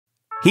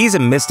He's a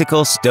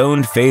mystical,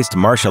 stone-faced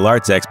martial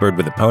arts expert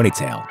with a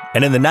ponytail,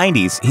 and in the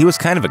 90s, he was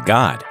kind of a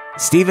god.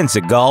 Steven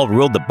Seagal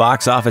ruled the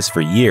box office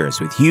for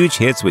years with huge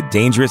hits with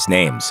dangerous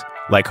names,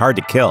 like Hard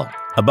to Kill,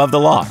 Above the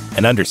Law,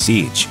 and Under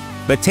Siege.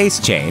 But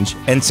tastes changed,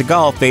 and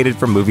Seagal faded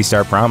from movie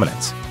star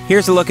prominence.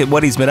 Here's a look at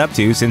what he's been up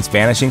to since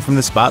vanishing from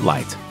the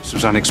spotlight. This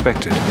was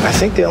unexpected. I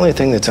think the only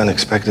thing that's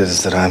unexpected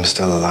is that I'm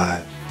still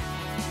alive.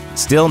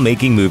 Still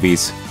making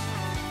movies.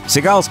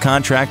 Seagal's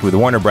contract with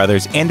Warner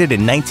Brothers ended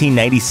in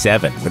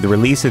 1997 with the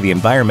release of the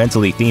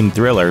environmentally themed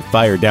thriller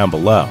Fire Down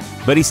Below.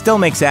 But he still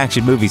makes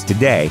action movies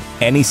today,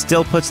 and he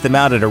still puts them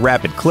out at a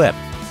rapid clip.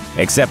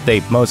 Except they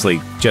mostly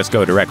just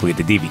go directly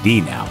to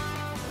DVD now.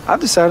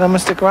 I've decided I'm gonna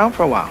stick around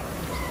for a while.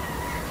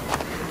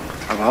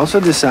 I've also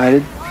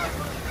decided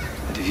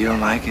that if you don't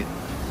like it,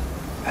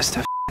 that's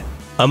tough.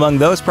 Among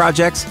those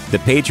projects, The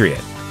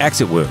Patriot,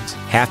 Exit Wounds,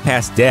 Half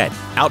Past Dead,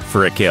 Out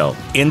for a Kill,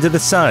 Into the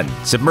Sun,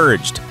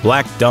 Submerged,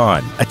 Black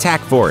Dawn, Attack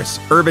Force,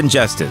 Urban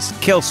Justice,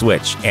 Kill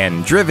Switch,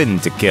 and Driven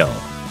to Kill.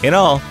 In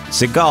all,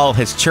 Seagal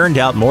has churned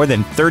out more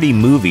than 30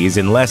 movies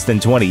in less than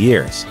 20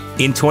 years.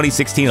 In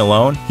 2016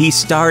 alone, he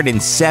starred in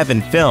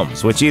 7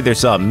 films, which either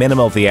saw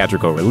minimal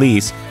theatrical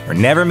release or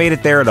never made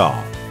it there at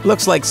all.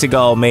 Looks like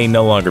Seagal may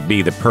no longer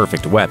be the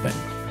perfect weapon.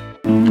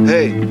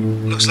 Hey,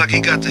 looks like he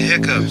got the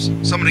hiccups.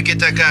 Somebody get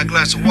that guy a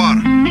glass of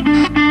water.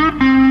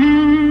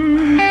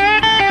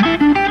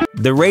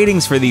 The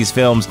ratings for these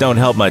films don't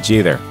help much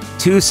either.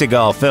 2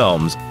 Seagal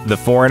films, The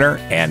Foreigner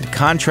and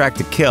Contract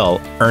to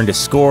Kill, earned a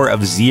score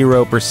of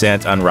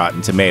 0% on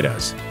Rotten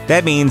Tomatoes.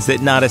 That means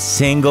that not a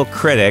single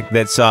critic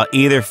that saw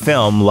either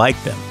film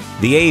liked them.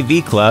 The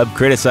AV Club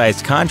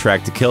criticized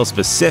Contract to Kill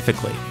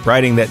specifically,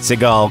 writing that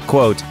Seagal,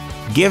 quote,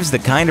 gives the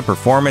kind of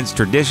performance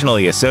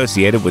traditionally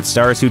associated with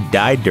stars who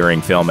died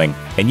during filming,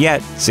 and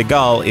yet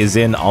Seagal is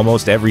in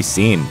almost every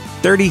scene.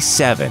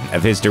 37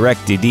 of his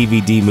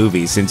direct-to-DVD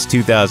movies since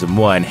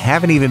 2001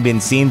 haven't even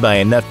been seen by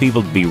enough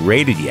people to be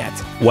rated yet,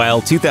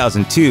 while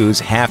 2002's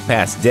Half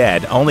Past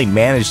Dead only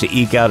managed to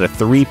eke out a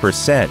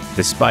 3%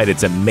 despite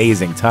its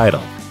amazing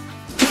title.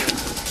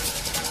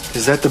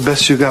 Is that the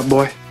best you got,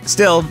 boy?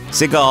 Still,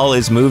 Seagal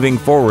is moving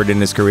forward in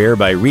his career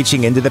by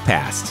reaching into the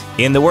past.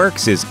 In the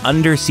works is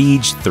Under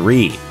Siege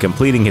 3,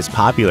 completing his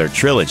popular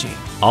trilogy.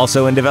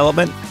 Also in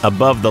development,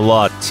 Above the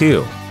Law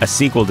 2, a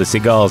sequel to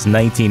Seagal's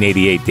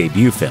 1988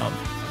 debut film.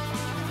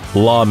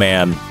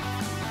 Lawman.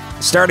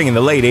 Starting in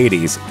the late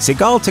 80s,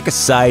 Seagal took a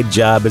side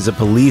job as a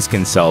police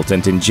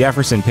consultant in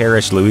Jefferson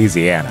Parish,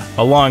 Louisiana,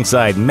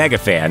 alongside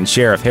mega-fan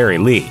Sheriff Harry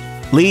Lee.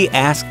 Lee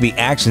asked the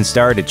action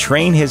star to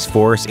train his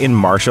force in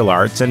martial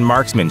arts and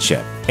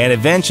marksmanship, and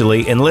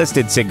eventually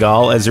enlisted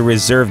Seagal as a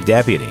reserve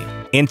deputy.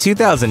 In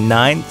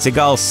 2009,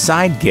 Seagal's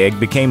side gig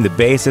became the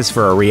basis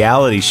for a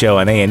reality show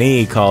on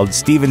A&E called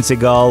Steven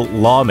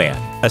Seagal Lawman,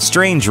 a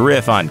strange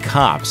riff on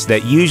cops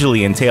that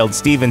usually entailed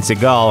Steven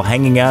Seagal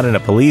hanging out in a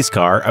police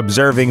car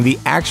observing the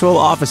actual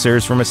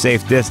officers from a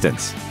safe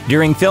distance.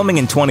 During filming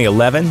in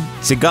 2011,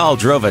 Seagal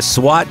drove a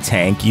SWAT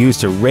tank used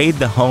to raid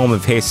the home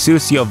of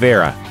Jesus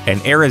Llovera,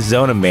 an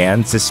Arizona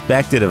man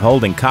suspected of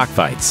holding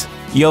cockfights.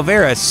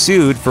 Llovera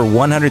sued for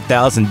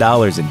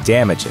 $100,000 in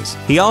damages.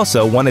 He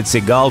also wanted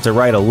Seagal to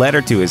write a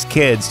letter to his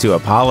kids to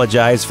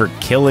apologize for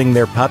killing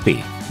their puppy.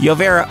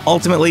 Llovera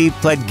ultimately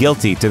pled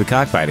guilty to the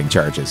cockfighting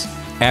charges.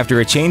 After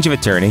a change of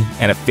attorney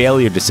and a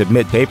failure to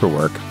submit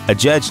paperwork, a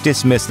judge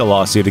dismissed the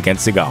lawsuit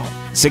against Seagal.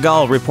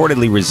 Seagal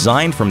reportedly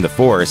resigned from the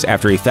force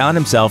after he found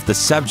himself the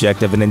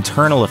subject of an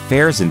internal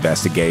affairs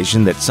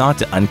investigation that sought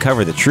to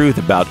uncover the truth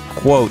about,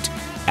 quote,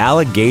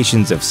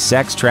 allegations of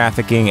sex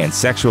trafficking and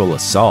sexual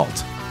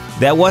assault.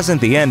 That wasn't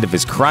the end of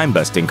his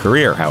crime-busting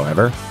career,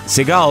 however.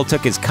 Seagal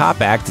took his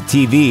cop act to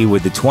TV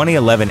with the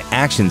 2011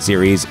 action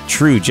series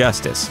True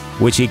Justice,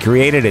 which he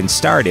created and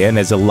starred in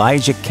as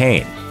Elijah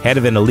Kane, head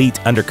of an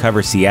elite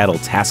undercover Seattle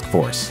task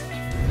force.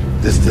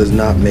 This does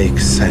not make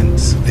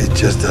sense. It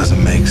just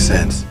doesn't make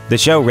sense. The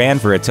show ran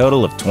for a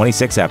total of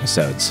 26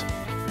 episodes.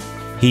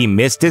 He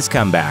missed his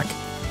comeback.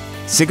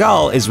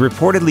 Seagal is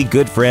reportedly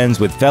good friends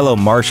with fellow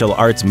martial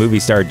arts movie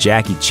star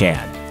Jackie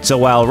Chan. So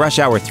while Rush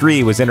Hour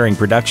 3 was entering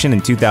production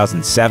in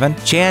 2007,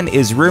 Chan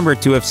is rumored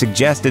to have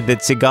suggested that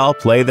Seagal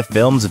play the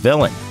film's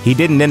villain. He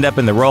didn't end up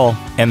in the role,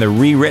 and the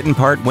rewritten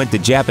part went to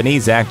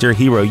Japanese actor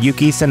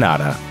Hiroyuki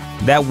Sanada.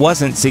 That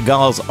wasn't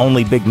Seagal's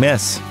only big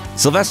miss.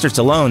 Sylvester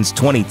Stallone's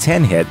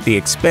 2010 hit The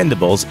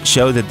Expendables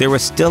showed that there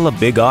was still a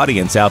big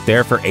audience out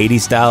there for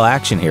 80s-style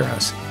action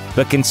heroes.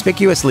 But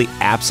conspicuously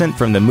absent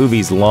from the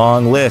movie's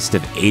long list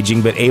of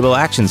aging but able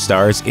action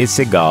stars is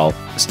Seagal.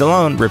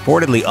 Stallone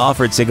reportedly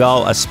offered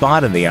Seagal a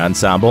spot in the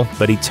ensemble,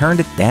 but he turned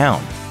it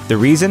down. The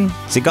reason?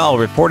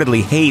 Seagal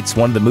reportedly hates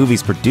one of the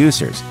movie's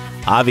producers,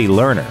 Avi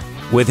Lerner,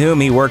 with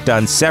whom he worked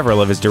on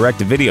several of his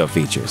direct-to-video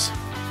features.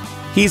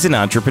 He's an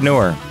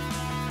entrepreneur.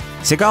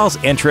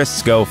 Seagal's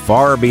interests go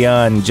far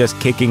beyond just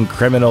kicking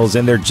criminals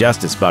in their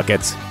justice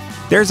buckets.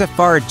 There's a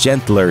far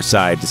gentler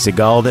side to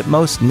Seagal that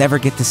most never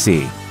get to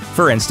see.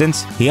 For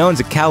instance, he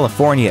owns a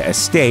California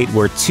estate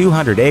where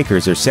 200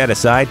 acres are set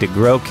aside to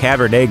grow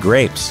Cabernet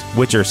grapes,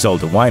 which are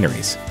sold to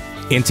wineries.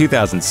 In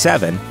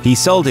 2007, he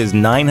sold his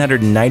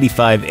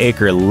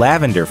 995-acre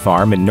lavender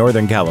farm in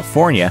Northern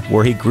California,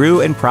 where he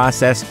grew and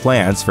processed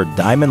plants for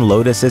Diamond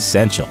Lotus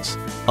Essentials,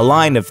 a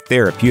line of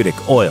therapeutic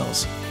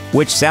oils,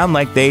 which sound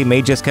like they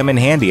may just come in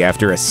handy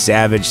after a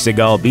savage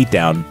Seagal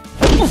beatdown.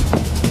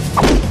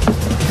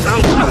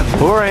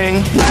 Boring.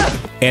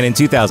 And in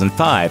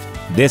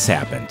 2005, this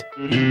happened.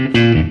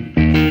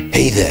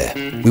 Hey there,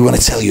 we want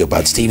to tell you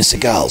about Steven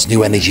Seagal's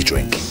new energy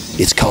drink.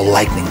 It's called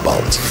Lightning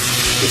Bolt.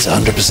 It's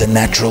 100%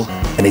 natural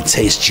and it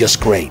tastes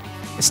just great.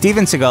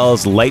 Steven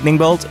Seagal's Lightning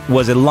Bolt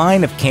was a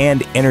line of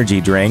canned energy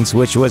drinks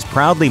which was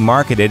proudly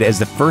marketed as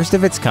the first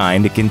of its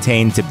kind to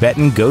contain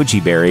Tibetan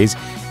goji berries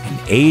and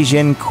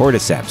Asian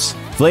cordyceps.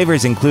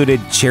 Flavors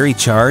included Cherry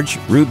Charge,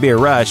 Root Beer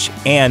Rush,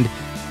 and,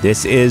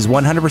 this is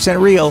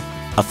 100% real,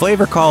 a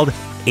flavor called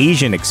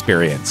Asian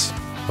Experience.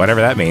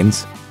 Whatever that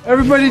means.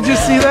 Everybody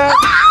just see that?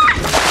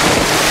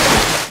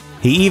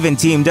 He even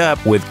teamed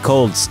up with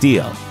Cold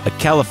Steel, a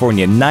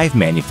California knife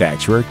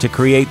manufacturer, to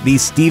create the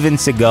Steven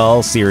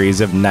Seagal series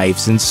of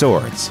knives and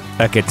swords.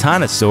 A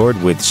katana sword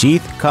with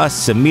sheath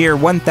costs a mere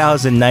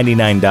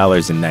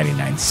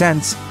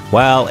 $1,099.99,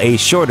 while a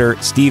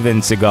shorter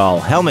Steven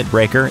Seagal helmet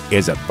breaker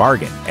is a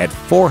bargain at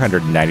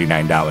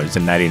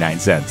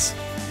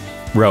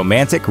 $499.99.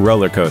 Romantic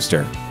roller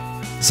coaster.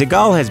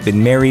 Seagal has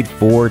been married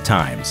 4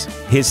 times.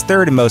 His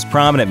third and most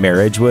prominent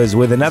marriage was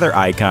with another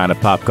icon of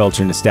pop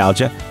culture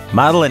nostalgia,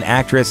 model and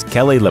actress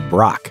Kelly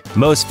LeBrock,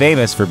 most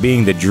famous for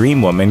being the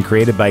dream woman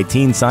created by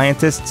teen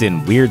scientists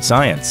in Weird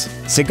Science.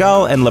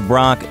 Seagal and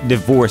LeBrock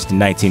divorced in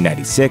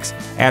 1996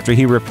 after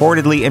he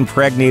reportedly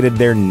impregnated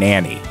their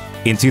nanny.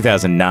 In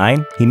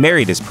 2009, he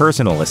married his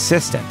personal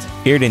assistant,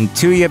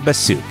 Irdentuya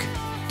Basuk,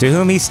 to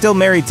whom he's still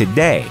married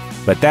today,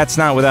 but that's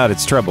not without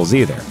its troubles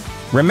either.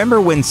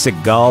 Remember when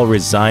Seagal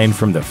resigned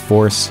from the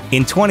force?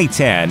 In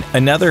 2010,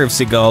 another of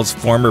Seagal's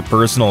former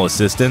personal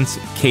assistants,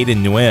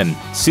 Kaden Nguyen,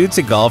 sued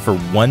Seagal for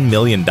 $1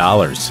 million,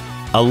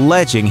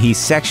 alleging he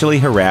sexually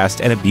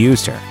harassed and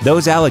abused her.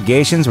 Those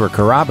allegations were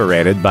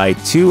corroborated by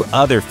 2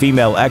 other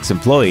female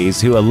ex-employees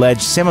who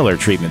alleged similar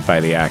treatment by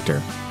the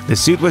actor. The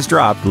suit was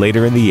dropped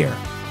later in the year.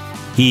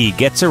 He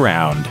gets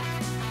around.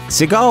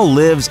 Seagal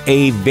lives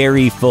a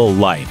very full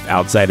life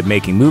outside of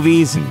making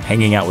movies and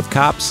hanging out with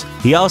cops.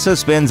 He also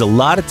spends a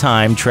lot of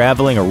time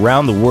traveling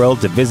around the world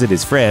to visit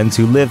his friends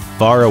who live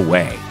far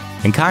away.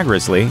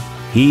 Incongruously,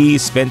 he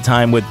spent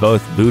time with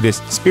both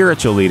Buddhist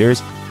spiritual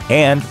leaders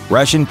and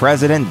Russian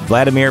President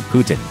Vladimir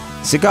Putin.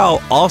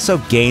 Seagal also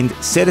gained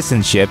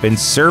citizenship in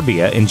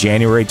Serbia in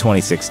January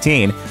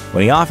 2016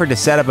 when he offered to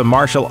set up a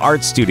martial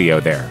arts studio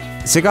there.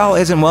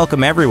 Seagal isn't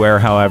welcome everywhere,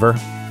 however.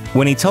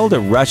 When he told a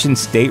Russian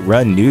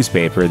state-run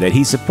newspaper that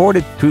he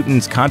supported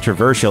Putin's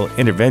controversial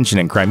intervention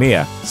in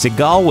Crimea,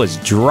 Seagal was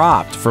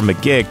dropped from a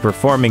gig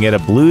performing at a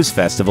blues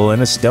festival in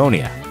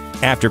Estonia.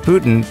 After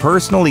Putin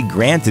personally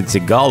granted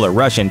Seagal a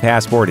Russian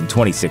passport in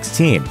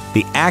 2016,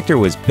 the actor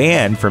was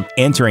banned from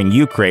entering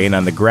Ukraine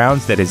on the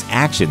grounds that his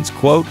actions,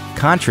 quote,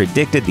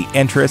 contradicted the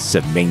interests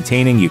of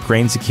maintaining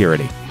Ukraine's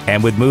security.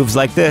 And with moves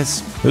like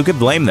this, who could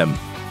blame them?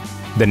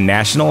 The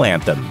national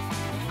anthem.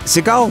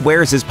 Seagal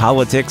wears his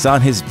politics on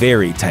his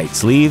very tight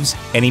sleeves,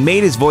 and he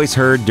made his voice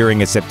heard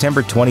during a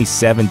September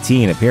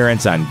 2017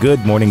 appearance on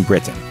Good Morning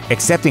Britain,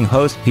 accepting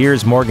host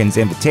Piers Morgan's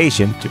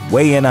invitation to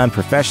weigh in on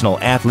professional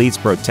athletes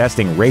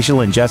protesting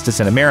racial injustice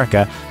in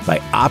America by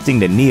opting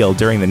to kneel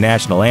during the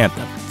national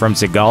anthem. From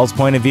Seagal's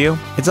point of view,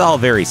 it's all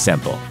very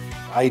simple.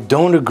 I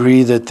don't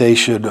agree that they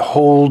should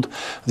hold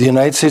the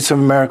United States of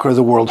America or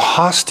the world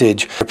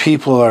hostage.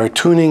 People are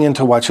tuning in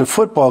to watch a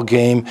football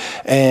game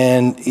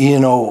and,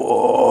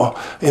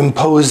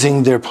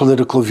 imposing their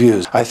political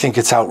views. I think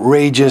it's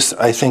outrageous.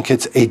 I think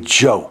it's a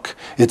joke.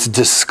 It's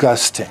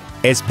disgusting.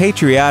 As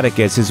patriotic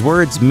as his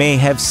words may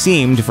have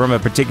seemed from a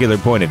particular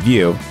point of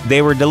view,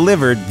 they were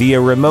delivered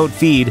via remote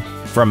feed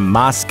from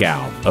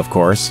Moscow, of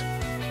course.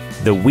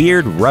 The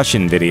weird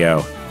Russian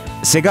video.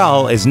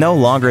 Seagal is no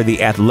longer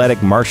the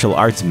athletic martial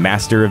arts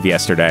master of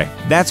yesterday.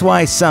 That's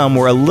why some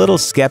were a little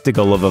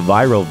skeptical of a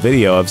viral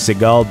video of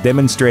Seagal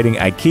demonstrating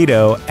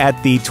Aikido at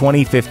the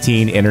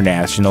 2015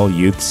 International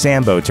Youth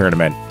Sambo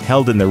Tournament,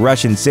 held in the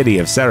Russian city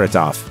of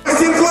Saratov.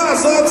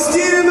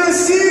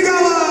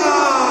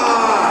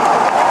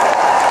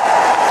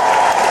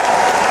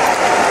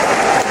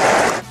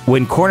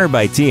 When cornered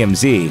by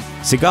TMZ,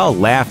 Seagal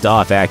laughed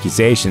off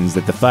accusations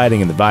that the fighting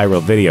in the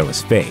viral video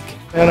was fake.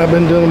 And I've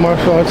been doing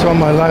martial arts all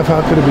my life.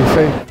 How could it be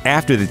fake?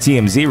 After the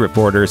TMZ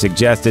reporter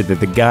suggested that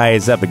the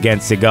guys up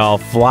against Seagal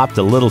flopped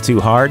a little too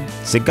hard,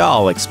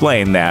 Seagal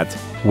explained that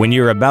when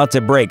you're about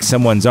to break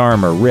someone's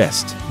arm or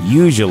wrist,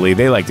 usually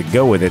they like to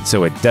go with it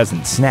so it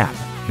doesn't snap.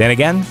 Then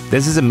again,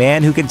 this is a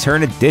man who can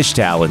turn a dish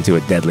towel into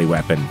a deadly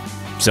weapon,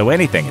 so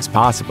anything is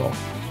possible.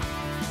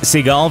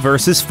 Seagal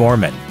versus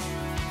Foreman.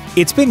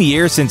 It's been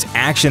years since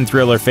action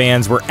thriller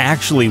fans were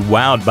actually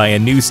wowed by a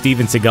new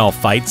Steven Seagal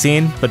fight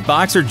scene, but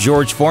boxer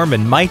George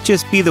Foreman might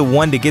just be the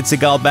one to get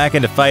Seagal back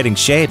into fighting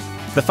shape.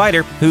 The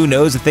fighter, who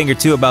knows a thing or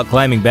two about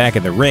climbing back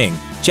in the ring,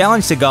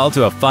 challenged Seagal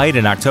to a fight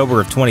in October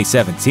of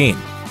 2017.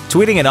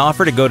 tweeting an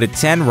offer to go to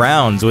 10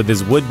 rounds with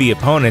his would-be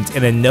opponent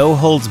in a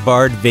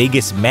no-holds-barred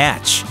Vegas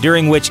match,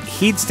 during which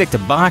he'd stick to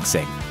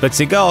boxing, but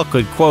Seagal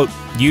could, quote,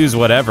 use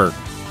whatever.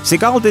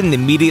 Seagal didn't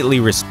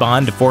immediately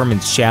respond to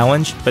Foreman's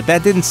challenge, but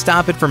that didn't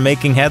stop it from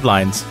making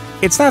headlines.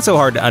 It's not so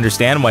hard to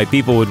understand why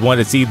people would want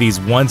to see these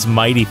once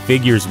mighty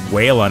figures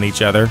wail on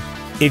each other.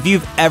 If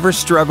you've ever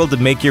struggled to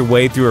make your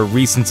way through a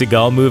recent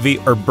Seagal movie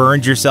or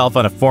burned yourself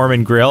on a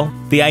Foreman grill,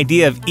 the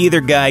idea of either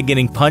guy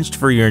getting punched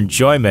for your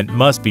enjoyment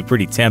must be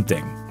pretty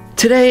tempting.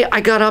 Today, I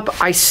got up,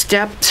 I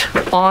stepped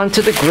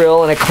onto the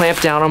grill, and I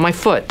clamped down on my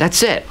foot.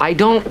 That's it. I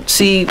don't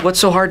see what's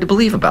so hard to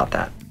believe about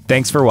that.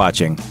 Thanks for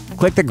watching.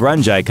 Click the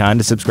grunge icon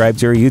to subscribe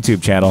to our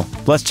YouTube channel.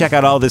 Plus, check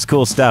out all this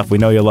cool stuff we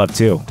know you'll love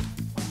too.